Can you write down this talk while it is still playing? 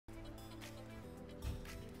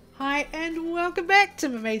Hi and welcome back to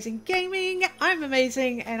Amazing Gaming. I'm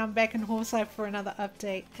Amazing and I'm back in Horse Life for another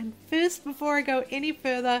update. And first, before I go any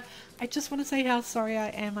further, I just want to say how sorry I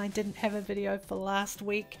am I didn't have a video for last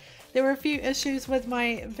week. There were a few issues with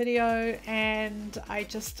my video and I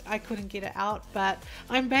couldn't get it out, but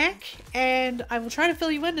I'm back and I will try to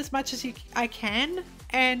fill you in as much as I can,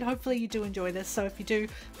 and hopefully you do enjoy this. So if you do,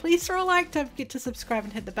 please throw a like, don't forget to subscribe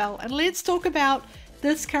and hit the bell, and let's talk about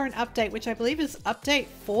this current update, which I believe is update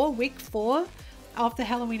 4, week 4 of the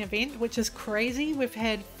Halloween event, which is crazy. We've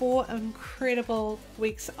had 4 incredible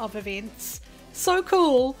weeks of events. So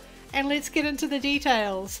cool. And let's get into the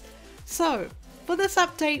details. So for this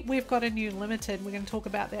update, we've got a new limited. We're going to talk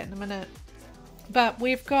about that in a minute. But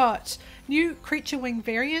we've got new creature wing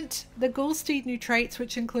variant, the Ghoulsteed new traits,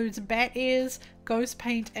 which includes bat ears, ghost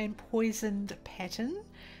paint, and poisoned pattern.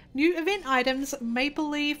 New event items: Maple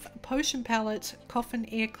Leaf, Potion Palette, Coffin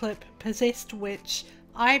Air Clip, Possessed Witch,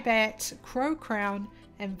 Eye Bat, Crow Crown,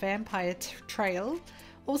 and Vampire Trail.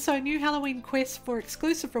 Also new Halloween quests for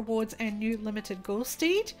exclusive rewards and new limited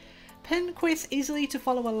Ghoulsteed. Pin quests easily to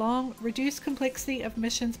follow along, reduce complexity of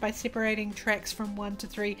missions by separating tracks from 1 to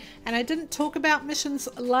 3. And I didn't talk about missions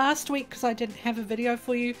last week because I didn't have a video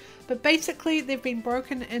for you, but basically they've been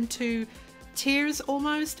broken into tiers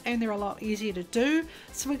almost, and they're a lot easier to do.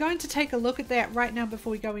 So we're going to take a look at that right now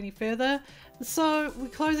before we go any further. So we're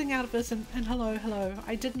closing out of this, and hello,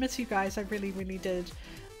 I did miss you guys, I really did.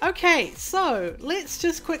 Okay, so let's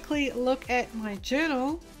just quickly look at my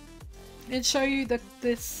journal and show you that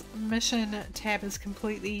this mission tab is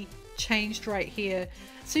completely changed right here.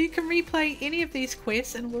 So you can replay any of these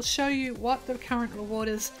quests, and we'll show you what the current reward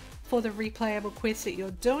is for the replayable quests that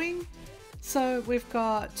you're doing. So we've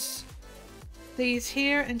got these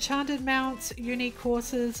here: enchanted mounts, unique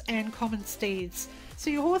horses, and common steeds. So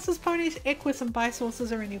your horses, ponies, equus, and bison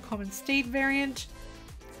horses are in your common steed variant.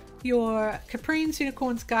 Your caprines,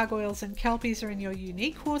 unicorns, gargoyles, and kelpies are in your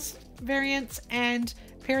unique horse variants, and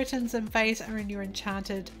peritons and fays are in your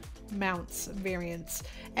enchanted mounts variants.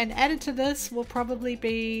 And added to this will probably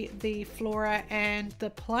be the flora and the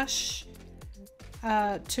plush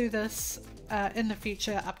to this in the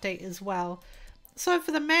future update as well. So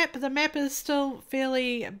for the map is still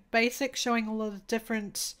fairly basic, showing all of the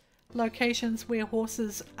different locations where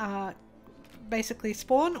horses basically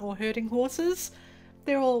spawn, or herding horses.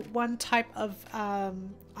 They're all one type of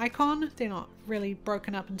icon. They're not really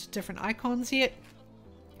broken up into different icons yet,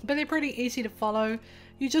 but they're pretty easy to follow.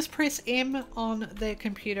 You just press M on the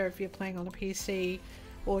computer if you're playing on a PC,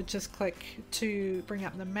 or just click to bring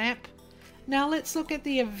up the map. Now let's look at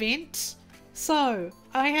the event. So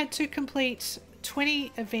I had to complete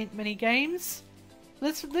 20 event mini games.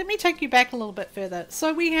 Let me take you back a little bit further.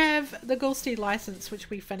 So we have the Ghoulsteed license, which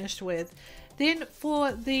we finished with. Then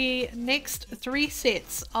for the next 3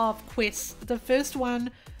 sets of quests, the first one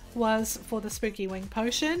was for the Spooky Wing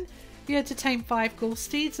Potion. You had to tame 5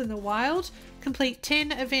 Ghoulsteeds in the wild, complete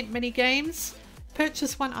 10 event mini games,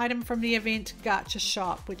 purchase 1 item from the event gacha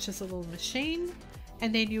shop, which is a little machine,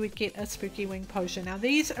 and then you would get a Spooky Wing Potion. Now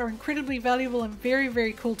these are incredibly valuable and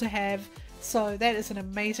very cool to have. So that is an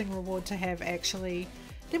amazing reward to have, actually.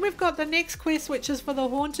 Then we've got the next quest, which is for the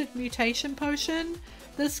Haunted Mutation Potion.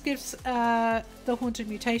 This gives the Haunted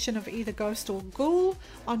Mutation of either Ghost or Ghoul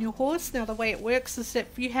on your horse. Now the way it works is that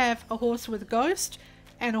if you have a horse with Ghost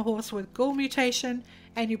and a horse with Ghoul Mutation,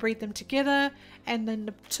 and you breed them together, and then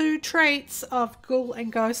the 2 traits of Ghoul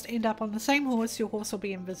and Ghost end up on the same horse, your horse will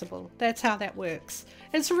be invisible. That's how that works.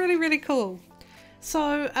 It's really cool.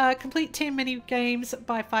 So complete 10 mini games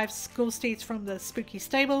by 5 Ghoulsteeds from the Spooky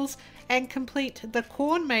Stables, and complete the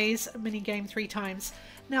Corn Maze mini game 3 times.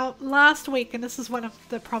 Now last week, and this is one of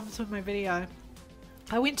the problems with my video,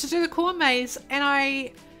 I went to do the Corn Maze and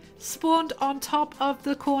I spawned on top of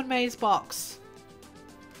the Corn Maze box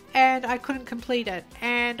and I couldn't complete it,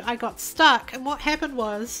 and I got stuck. And what happened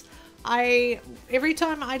was, every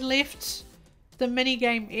time I left the mini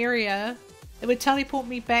game area, it would teleport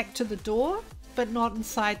me back to the door, but not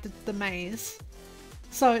inside the maze.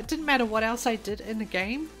 So it didn't matter what else I did in the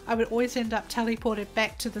game, I would always end up teleported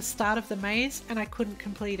back to the start of the maze, and I couldn't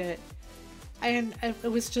complete it. And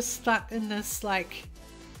it was just stuck in this, like,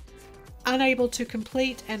 unable to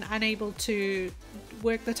complete and unable to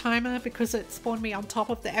work the timer, because it spawned me on top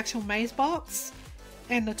of the actual maze box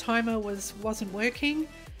and the timer wasn't working.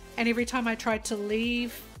 And every time I tried to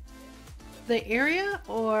leave the area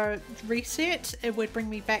or reset, it would bring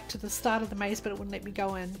me back to the start of the maze, but it wouldn't let me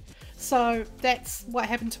go in. So that's what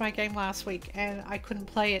happened to my game last week, and I couldn't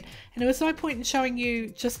play it. And there was no point in showing you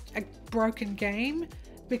just a broken game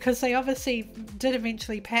because they obviously did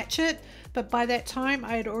eventually patch it, but by that time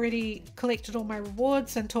I had already collected all my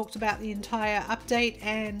rewards and talked about the entire update,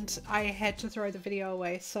 and I had to throw the video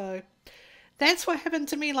away. So that's what happened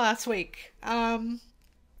to me last week. It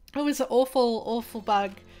was an awful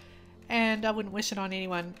bug, and I wouldn't wish it on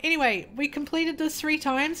anyone. Anyway, we completed this 3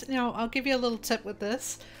 times. Now I'll give you a little tip with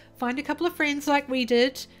this. Find a couple of friends like we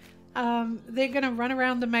did. They're going to run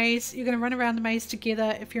around the maze. You're going to run around the maze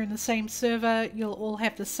together. If you're in the same server, you'll all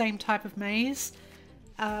have the same type of maze.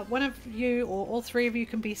 One of you or all 3 of you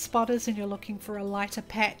can be spotters, and you're looking for a lighter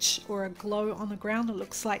patch or a glow on the ground that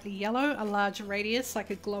looks slightly yellow, a larger radius like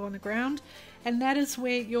a glow on the ground, and that is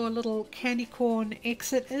where your little candy corn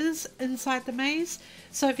exit is inside the maze.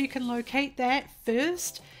 So if you can locate that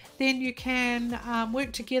first, then you can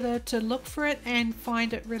work together to look for it and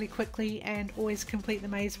find it really quickly and always complete the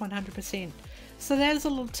maze 100%. So that is a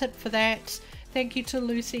little tip for that. Thank you to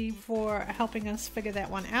Lucy for helping us figure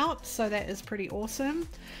that one out. So that is pretty awesome.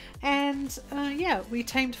 And yeah, we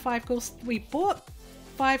tamed 5 Ghoulsteeds. We bought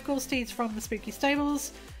 5 Ghoulsteeds from the Spooky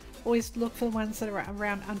Stables. Always look for the ones that are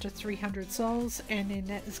around under 300 souls, and then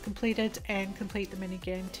that is completed, and complete the mini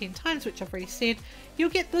game 10 times, which I've already said.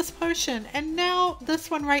 You'll get this potion, and now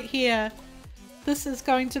this one right here. This is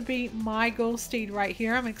going to be my Ghoulsteed right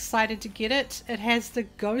here. I'm excited to get it. It has the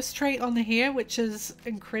ghost trait on the hair, which is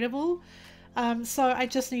incredible. So I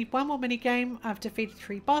just need one more mini game. I've defeated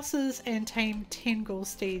 3 bosses and tamed 10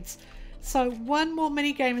 Ghoulsteeds. So one more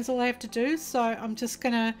mini game is all I have to do. So I'm just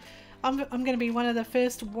gonna I'm gonna be one of the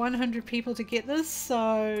first 100 people to get this.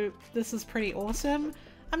 So this is pretty awesome.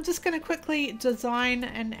 I'm just gonna quickly design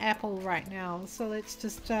an apple right now. So let's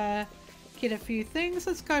just get a few things.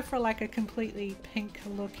 Let's go for like a completely pink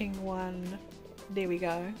looking one. There we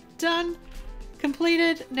go. Done.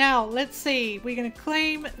 Completed. Now let's see. We're gonna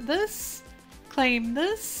claim this. Claim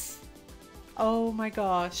this. Oh my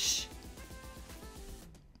gosh.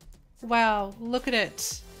 Wow, look at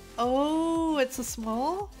it. Oh, it's a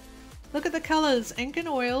small. Look at the colors. Ink and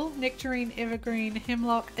oil, nectarine, evergreen,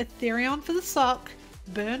 hemlock, ethereon for the sock,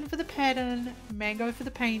 burn for the pattern, mango for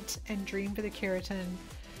the paint, and dream for the keratin.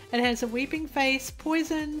 It has a weeping face,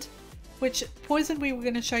 poisoned, which poison we were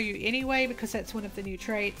going to show you anyway because that's one of the new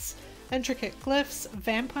traits. Intricate glyphs,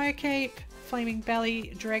 vampire cape, flaming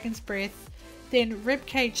belly, dragon's breath, then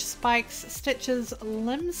ribcage spikes, stitches,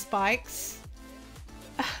 limb spikes.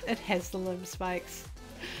 It has the limb spikes.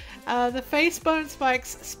 The face bone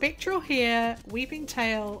spikes, spectral hair, weeping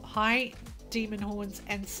tail, high demon horns,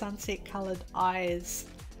 and sunset colored eyes.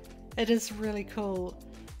 It is really cool.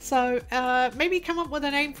 So maybe come up with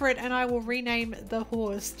a name for it, and I will rename the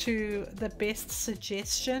horse to the best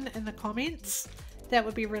suggestion in the comments. That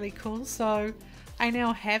would be really cool. So I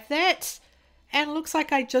now have that, and it looks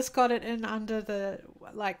like I just got it in under the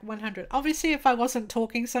like 100. Obviously if I wasn't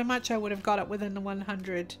talking so much I would have got it within the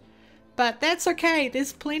 100, but that's okay.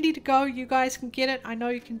 There's plenty to go. You guys can get it. I know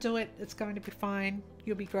you can do it. It's going to be fine.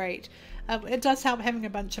 You'll be great. It does help having a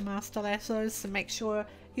bunch of master lassos, so make sure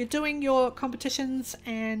you're doing your competitions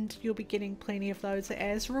and you'll be getting plenty of those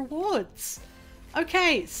as rewards.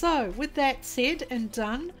 Okay, so with that said and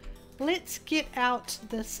done, let's get out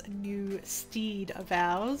this new steed of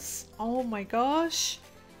ours. Oh my gosh.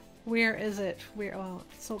 Where is it? Where? Oh,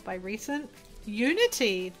 sort by recent.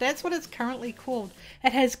 Unity. That's what it's currently called.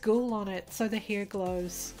 It has ghoul on it, so the hair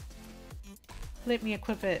glows. Let me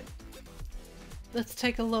equip it. Let's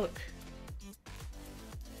take a look.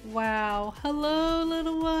 Wow. Hello,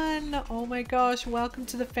 little one. Oh my gosh. Welcome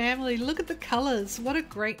to the family. Look at the colors. What a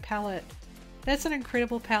great palette. That's an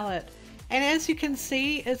incredible palette. And as you can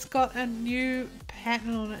see, it's got a new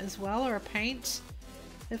pattern on it as well, or a paint.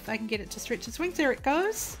 If I can get it to stretch its wings. There it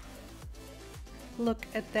goes. Look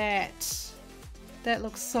at that. That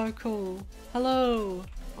looks so cool. Hello.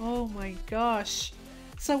 Oh my gosh.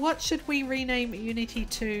 So what should we rename Unity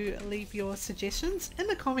to? Leave your suggestions in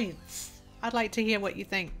the comments. I'd like to hear what you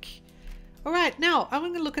think. Alright, now I'm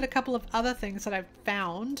going to look at a couple of other things that I've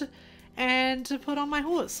found and to put on my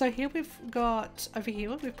horse. So here we've got, over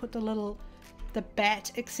here, we've put the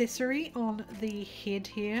bat accessory on the head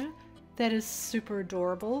here. That is super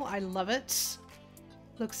adorable. I love it.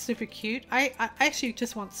 Looks super cute. I actually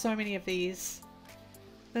just want so many of these.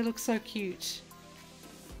 They look so cute.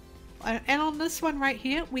 And on this one right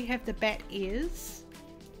here, we have the bat ears.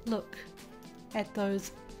 Look at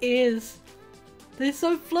those ears. They're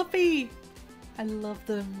so fluffy. I love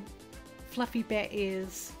them. Fluffy bat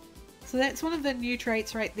ears. So that's one of the new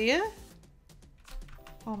traits right there.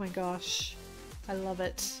 Oh my gosh. I love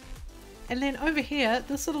it. And then over here,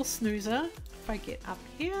 this little snoozer, if I get up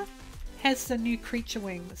here, has the new creature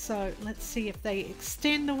wing. So let's see if they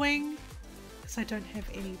extend the wing. because I don't have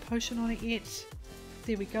any potion on it yet.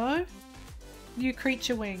 There we go. New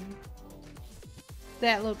creature wing.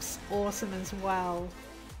 That looks awesome as well.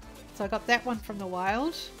 So I got that one from the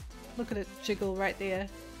wild. Look at it jiggle right there.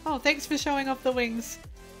 Oh, thanks for showing off the wings,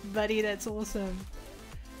 buddy. That's awesome.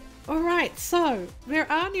 Alright, so there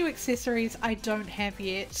are new accessories I don't have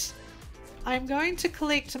yet. I'm going to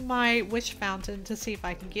collect my wish fountain to see if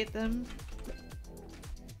I can get them.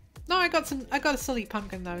 No, I got a silly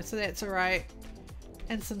pumpkin though, so that's alright.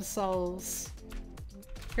 And some souls.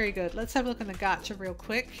 Very good. Let's have a look in the gacha real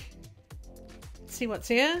quick. See what's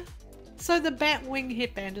here. So the bat wing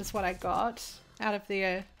headband is what I got out of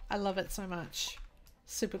there. I love it so much.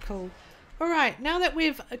 Super cool. Alright, now that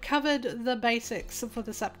we've covered the basics for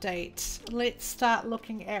this update, let's start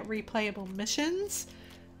looking at replayable missions.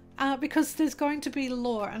 Because there's going to be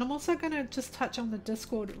lore, and I'm also going to just touch on the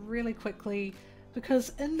Discord really quickly,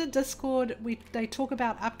 because in the Discord they talk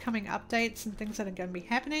about upcoming updates and things that are going to be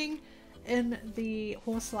happening in the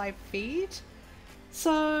Horse Live feed.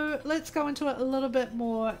 So let's go into it a little bit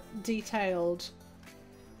more detailed.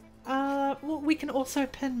 Well, we can also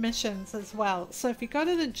pin missions as well. So if you go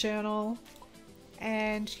to the journal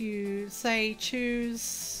and you say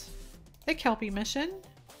choose a Kelpie mission,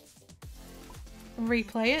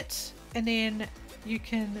 replay it, and then you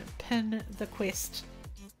can pin the quest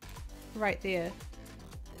right there.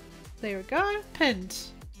 There we go, pinned.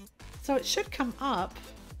 So it should come up.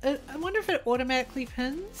 I wonder if it automatically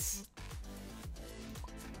pins.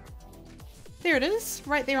 There it is,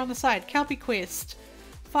 right there on the side. Kelpie quest.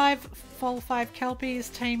 4 5 Kelpies,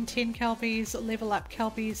 tame 10 Kelpies, level up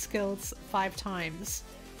Kelpie skills 5 times.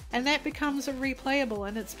 And that becomes replayable,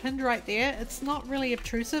 and it's pinned right there. It's not really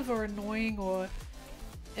obtrusive or annoying or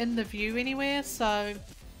in the view anywhere, so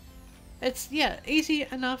it's, yeah, easy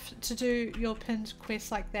enough to do your pinned quest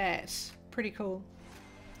like that. Pretty cool.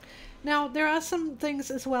 Now there are some things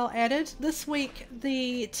as well added. This week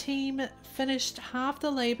the team finished half the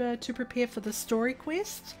labor to prepare for the story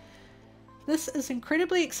quest. This is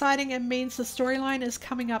incredibly exciting and means the storyline is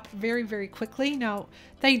coming up very, very quickly. Now,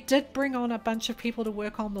 they did bring on a bunch of people to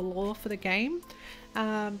work on the lore for the game.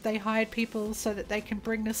 They hired people so that they can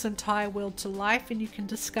bring this entire world to life, and you can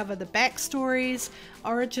discover the backstories,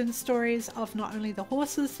 origin stories of not only the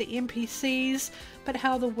horses, the NPCs, but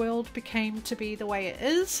how the world became to be the way it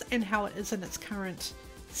is and how it is in its current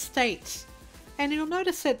state. And you'll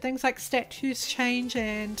notice that things like statues change,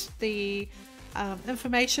 and the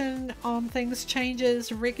information on things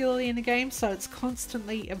changes regularly in the game, so it's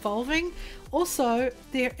constantly evolving. Also,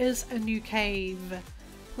 there is a new cave.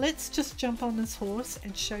 Let's just jump on this horse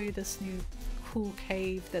and show you this new cool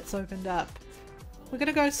cave that's opened up. We're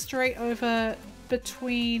gonna go straight over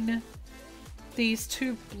between these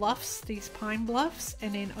two bluffs, these pine bluffs,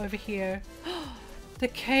 and then over here. The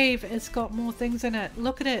cave has got more things in it.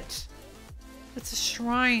 Look at it. It's a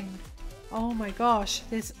shrine. Oh my gosh,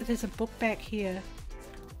 there's a book back here.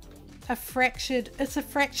 It's a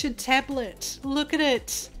fractured tablet. Look at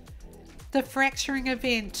it. The fracturing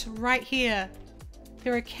event right here.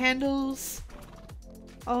 There are candles.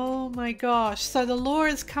 Oh my gosh. So the lore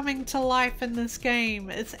is coming to life in this game.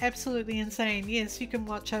 It's absolutely insane. Yes, you can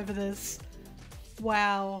watch over this.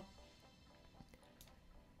 Wow.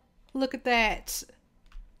 Look at that.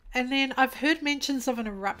 And then I've heard mentions of an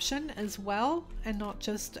eruption as well, and not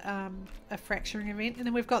just a fracturing event. And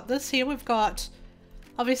then we've got this here. We've got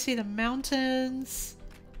obviously the mountains,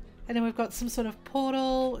 and then we've got some sort of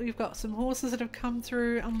portal. We've got some horses that have come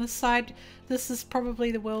through on this side. This is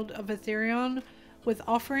probably the world of Ethereon with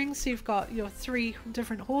offerings. So you've got your 3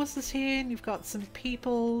 different horses here, and you've got some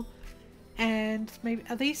people, and maybe,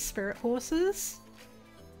 are these spirit horses?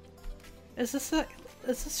 Is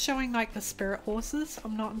this showing like the spirit horses?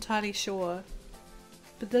 I'm not entirely sure.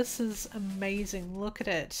 But this is amazing. Look at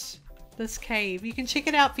it. This cave. You can check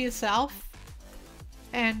it out for yourself.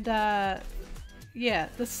 And yeah,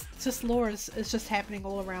 this just lore is just happening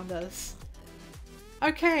all around us.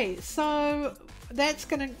 Okay, so that's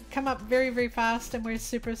going to come up very, very fast, and we're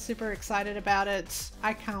super, super excited about it.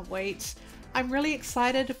 I can't wait. I'm really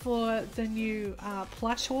excited for the new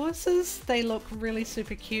plush horses. They look really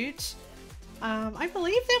super cute. I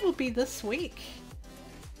believe that will be this week.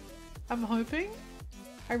 I'm hoping.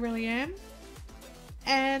 I really am.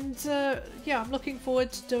 And yeah, I'm looking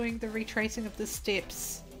forward to doing the retracing of the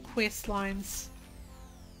steps quest lines,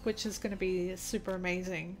 which is going to be super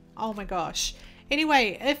amazing. Oh my gosh.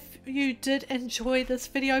 Anyway, if you did enjoy this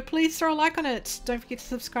video, please throw a like on it. Don't forget to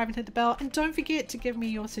subscribe and hit the bell. And don't forget to give me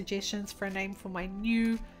your suggestions for a name for my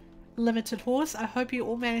new limited horse. I hope you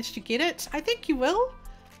all managed to get it. I think you will.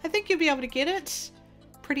 I think you'll be able to get it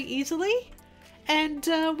pretty easily. And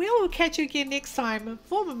we will catch you again next time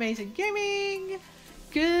for Amazing Gaming.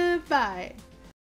 Goodbye.